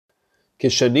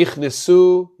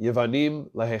Kishanichnesu Yevanim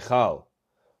lahechal.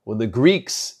 When the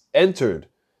Greeks entered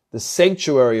the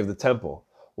sanctuary of the temple,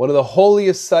 one of the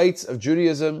holiest sites of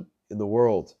Judaism in the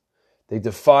world, they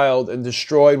defiled and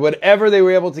destroyed whatever they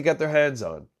were able to get their hands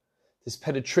on. This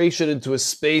penetration into a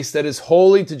space that is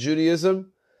holy to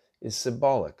Judaism is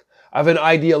symbolic of an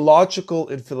ideological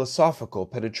and philosophical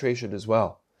penetration as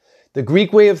well. The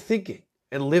Greek way of thinking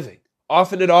and living,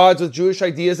 often at odds with Jewish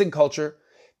ideas and culture,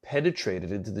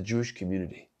 penetrated into the Jewish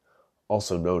community,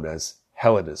 also known as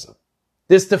Hellenism.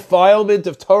 This defilement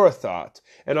of Torah thought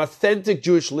and authentic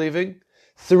Jewish living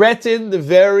threatened the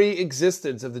very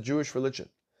existence of the Jewish religion.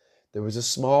 There was a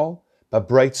small but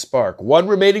bright spark, one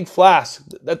remaining flask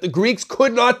that the Greeks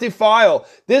could not defile.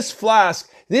 This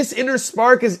flask, this inner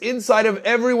spark is inside of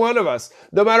every one of us.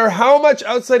 No matter how much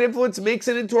outside influence makes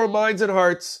it into our minds and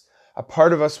hearts, a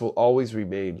part of us will always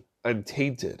remain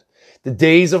untainted. The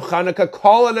days of Hanukkah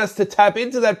call on us to tap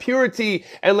into that purity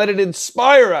and let it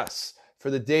inspire us for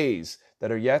the days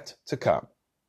that are yet to come.